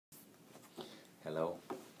Hello.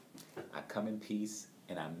 I come in peace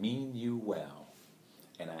and I mean you well.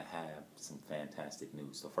 And I have some fantastic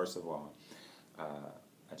news. So first of all,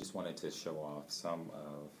 I just wanted to show off some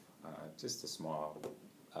of just a small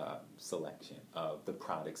selection of the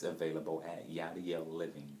products available at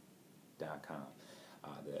YachdielLiving.com.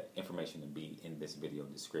 The information will be in this video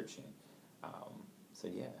description. So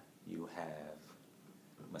yeah, you have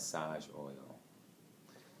massage oil.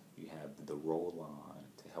 You have the roll-on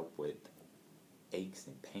to help with aches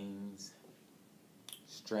and pains,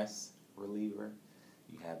 stress reliever.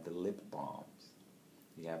 You have the lip balms.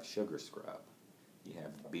 You have sugar scrub. You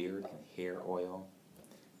have beard and hair oil.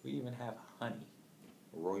 We even have honey,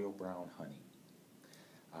 royal brown honey.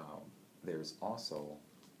 There's also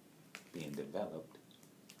being developed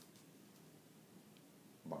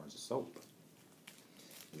bars of soap.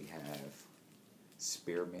 We have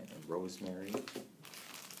spearmint and rosemary.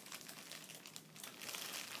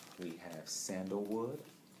 We have sandalwood.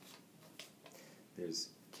 There's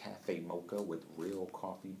cafe mocha with real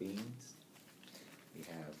coffee beans. We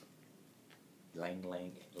have Lang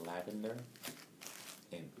Lang lavender,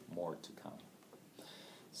 and more to come.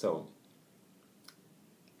 So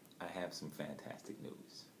I have some fantastic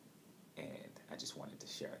news, and I just wanted to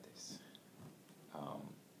share this.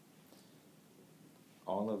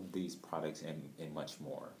 All of these products and much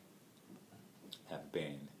more have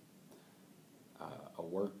been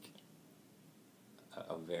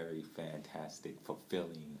a very fantastic,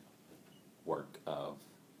 fulfilling work of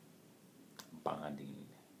bonding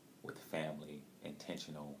with family,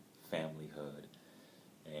 intentional familyhood.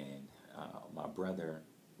 And my brother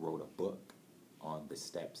wrote a book on the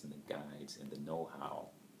steps and the guides and the know-how,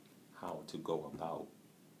 how to go about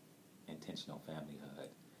intentional familyhood.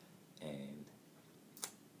 And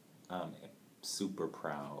I'm super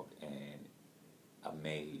proud and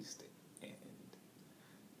amazed and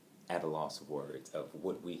at a loss of words of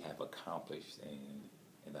what we have accomplished in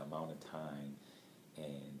the amount of time,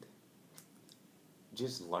 and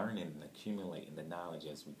just learning and accumulating the knowledge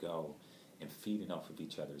as we go, and feeding off of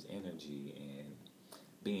each other's energy, and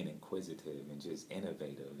being inquisitive and just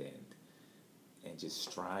innovative, and just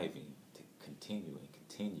striving to continue and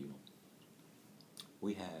continue.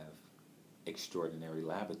 We have Extraordinary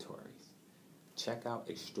Laboratories. Check out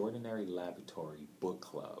Extraordinary Laboratory Book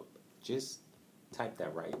Club. Just type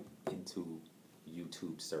that right into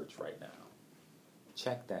YouTube search right now.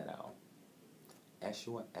 Check that out.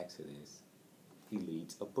 Eshua Exodus, he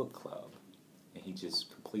leads a book club, and he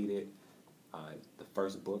just completed the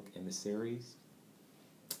first book in the series,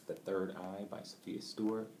 The Third Eye by Sophia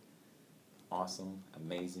Stewart. Awesome,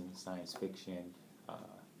 amazing science fiction,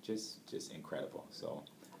 just incredible. So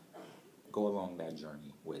go along that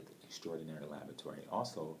journey with Extraordinary Laboratory.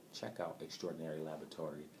 Also, check out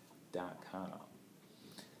extraordinarylaboratory.com.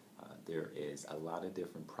 There is a lot of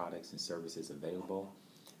different products and services available.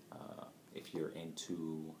 If you're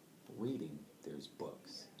into reading, there's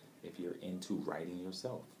books. If you're into writing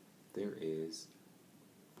yourself, there is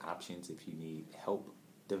options. If you need help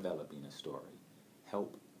developing a story,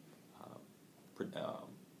 help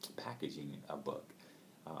packaging a book,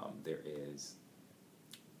 there is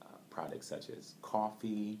products such as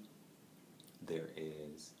coffee. There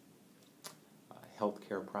is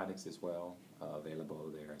healthcare products as well, available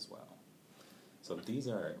there as well. So these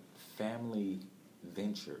are family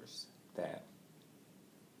ventures that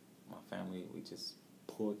my family, we just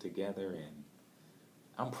pulled together, and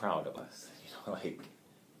I'm proud of us. I'm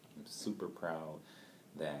super proud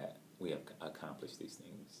that we have accomplished these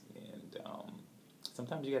things. And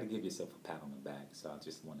sometimes you got to give yourself a pat on the back. So I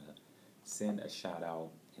just want to send a shout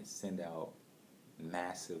out and send out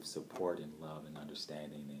massive support and love and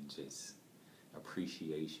understanding and just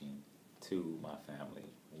appreciation to my family.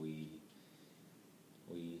 We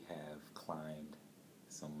have climbed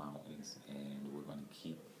some mountains, and we're going to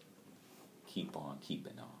keep on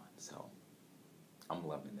keeping on. So I'm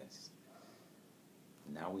loving this.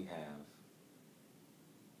 Now we have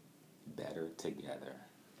Better Together.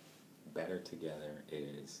 Better Together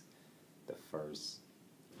is the first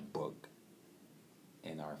book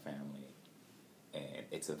in our family, and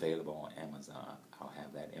it's available on Amazon. I'll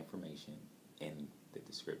have that information in the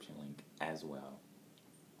description link as well.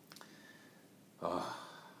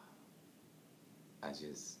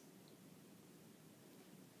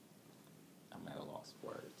 I'm at a loss of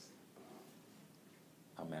words.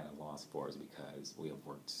 I'm at a loss of words because we have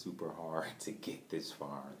worked super hard to get this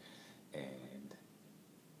far, and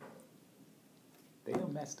they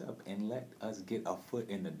done messed up and let us get a foot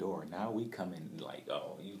in the door. Now we come in like,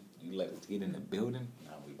 oh, you let us get in the building?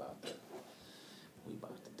 Now we about to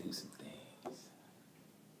do some things.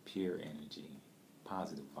 Pure energy,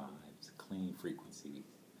 positive vibes, clean frequencies,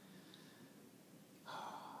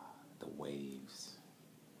 the waves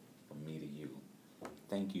from me to you.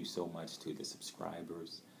 Thank you so much to the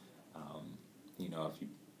subscribers. If you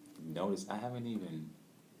notice, I haven't even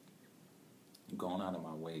gone out of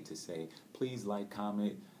my way to say, please like,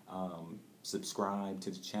 comment, subscribe to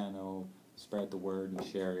the channel, spread the word and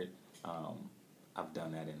share it. I've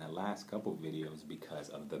done that in the last couple videos because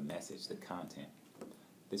of the message, the content.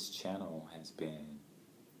 This channel has been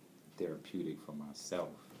therapeutic for myself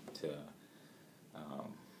to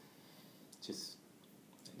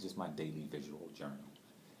just my daily visual journal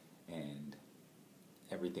and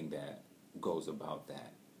everything that goes about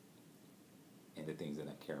that, and the things that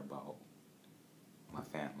I care about, my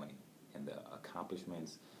family and the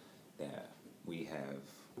accomplishments that we have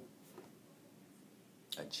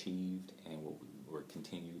achieved and what we're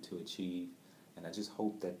continue to achieve. And I just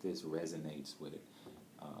hope that this resonates with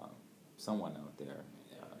someone out there,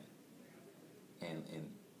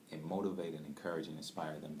 and motivate and encourage and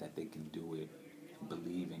inspire them that they can do it.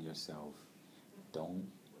 Believe in yourself. Don't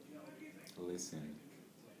listen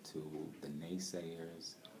to the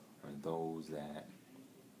naysayers or those that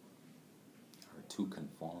are too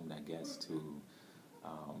conformed, I guess, to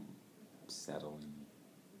settling.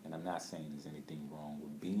 And I'm not saying there's anything wrong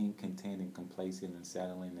with being content and complacent and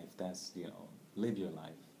settling. If that's, live your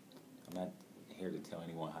life. I'm not here to tell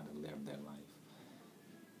anyone how to live their life.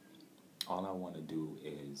 All I want to do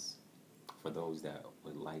is, for those that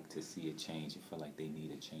would like to see a change and feel like they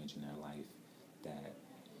need a change in their life, that,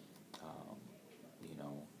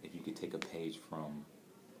 if you could take a page from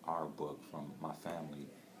our book, from my family,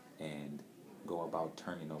 and go about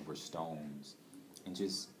turning over stones and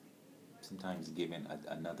just sometimes giving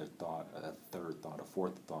another thought, a third thought, a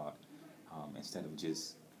fourth thought, instead of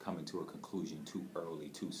just coming to a conclusion too early,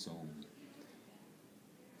 too soon.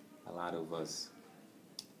 A lot of us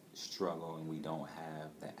struggle and we don't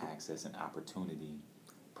have the access and opportunity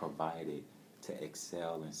provided to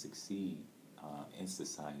excel and succeed in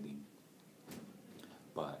society.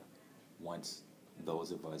 But once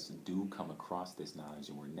those of us do come across this knowledge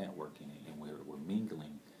and we're networking and we're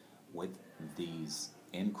mingling with these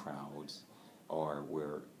in crowds, or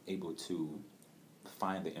we're able to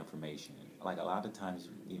find the information. Like a lot of times,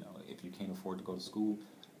 if you can't afford to go to school,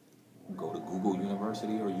 go to Google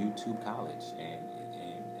University or YouTube College and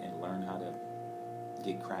learn how to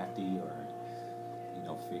get crafty or,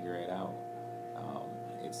 figure it out.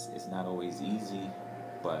 It's not always easy,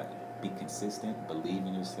 but be consistent, believe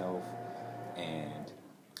in yourself, and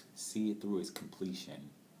see it through its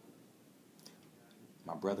completion.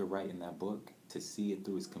 My brother writing that book, to see it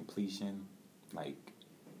through its completion, like,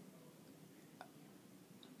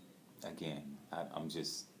 again, I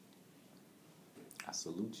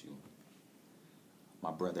salute you. My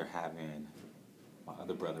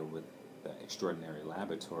other brother with the Extraordinary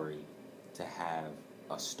Laboratory, to have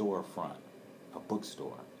a storefront, a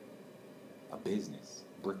bookstore, a business,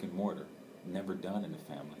 brick and mortar, never done in the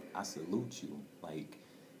family. I salute you. Like,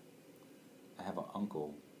 I have an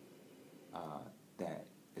uncle that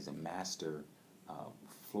is a master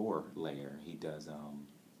floor layer. He does,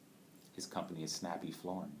 his company is SNAPPY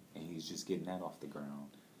Flooring, and he's just getting that off the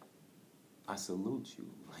ground. I salute you.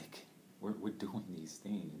 Like, we're doing these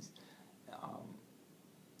things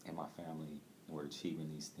in my family, and we're achieving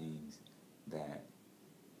these things that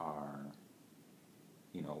are,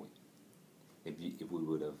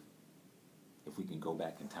 if we can go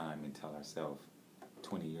back in time and tell ourselves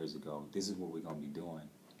 20 years ago, this is what we're going to be doing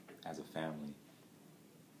as a family,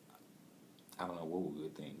 I don't know what we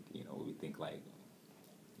would think. We would think like,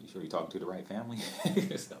 you sure you're talking to the right family?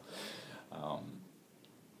 So,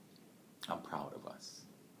 I'm proud of us.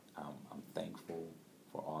 I'm thankful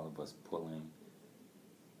for all of us pulling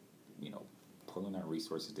our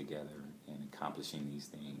resources together and accomplishing these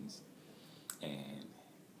things and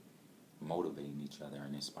motivating each other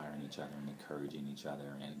and inspiring each other and encouraging each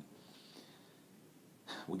other. And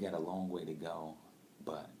we got a long way to go,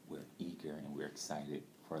 but we're eager and we're excited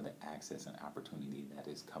for the access and opportunity that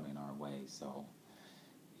is coming our way. So,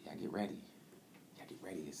 yeah, get ready. Yeah, get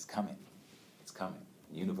ready. It's coming. It's coming.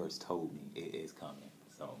 The universe told me it is coming.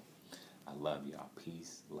 So, I love y'all.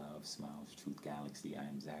 Peace, love, smiles, truth, galaxy. I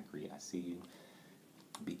am Zachary. I see you.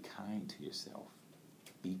 Be kind to yourself.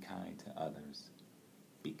 Be kind to others.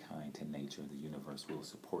 Be kind to nature. The universe will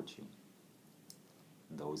support you.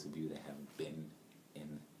 Those of you that have been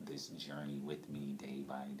in this journey with me day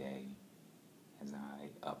by day, as I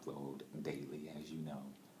upload daily, as you know,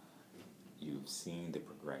 you've seen the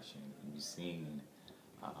progression. You've seen,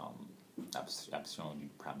 I've shown you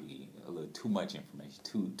probably a little too much information,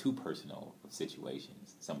 too personal of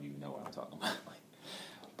situations. Some of you know what I'm talking about.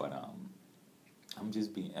 I'm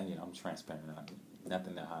just being, I'm transparent.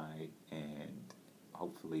 Nothing to hide, and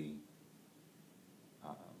hopefully,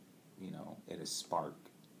 it'll spark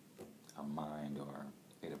a mind, or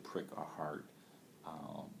it'll prick a heart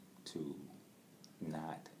to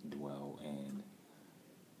not dwell in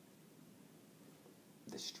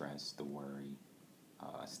the stress, the worry,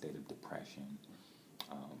 a state of depression,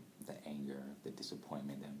 the anger, the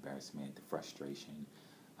disappointment, the embarrassment, the frustration,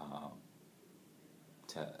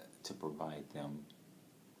 to provide them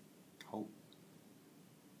hope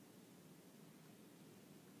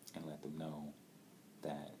and let them know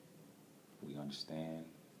that we understand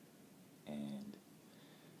and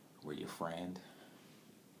we're your friend.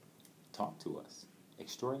 Talk to us.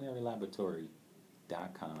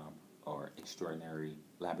 ExtraordinaryLaboratory.com or Extraordinary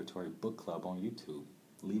Laboratory Book Club on YouTube.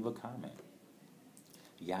 Leave a comment.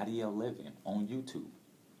 Yachdiel Living on YouTube.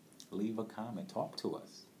 Leave a comment. Talk to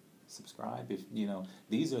us. Subscribe if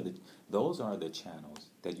those are the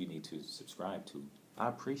channels that you need to subscribe to. I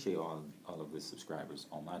appreciate all of the subscribers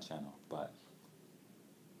on my channel, but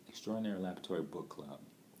Extraordinary Laboratory Book Club,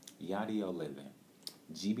 Yachdiel Living,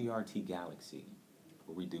 GBRT Galaxy,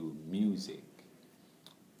 where we do music,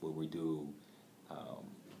 where we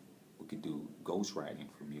could do ghostwriting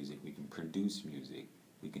for music, we can produce music,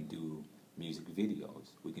 we can do music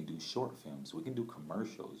videos, we can do short films, we can do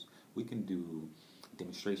commercials, we can do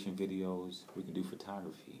demonstration videos, we can do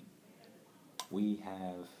photography. We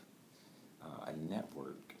have a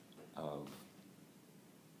network of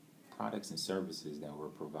products and services that we're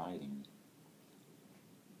providing,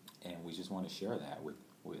 and we just want to share that with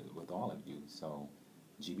all of you. So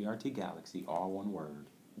GBRT Galaxy, all one word,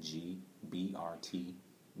 GBRT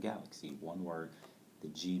Galaxy, one word. The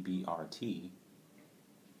GBRT,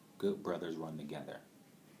 good brothers run together.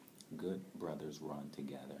 Good brothers run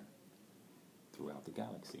together throughout the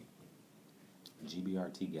galaxy.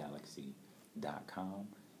 GBRTGalaxy.com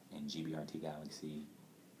and GBRT Galaxy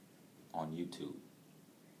on YouTube.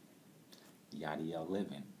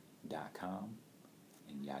 YachdielLiving.com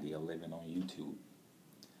and Yachdiel Living on YouTube.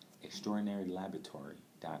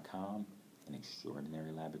 ExtraordinaryLaboratory.com and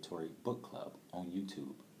Extraordinary Laboratory Book Club on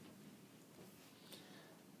YouTube.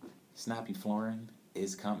 Snappy Flooring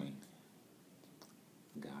is coming.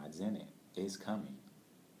 God's in it. It's coming.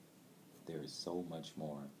 There is so much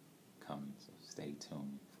more coming, so stay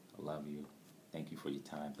tuned. I love you. Thank you for your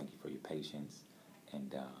time. Thank you for your patience.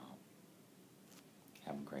 And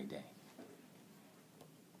have a great day.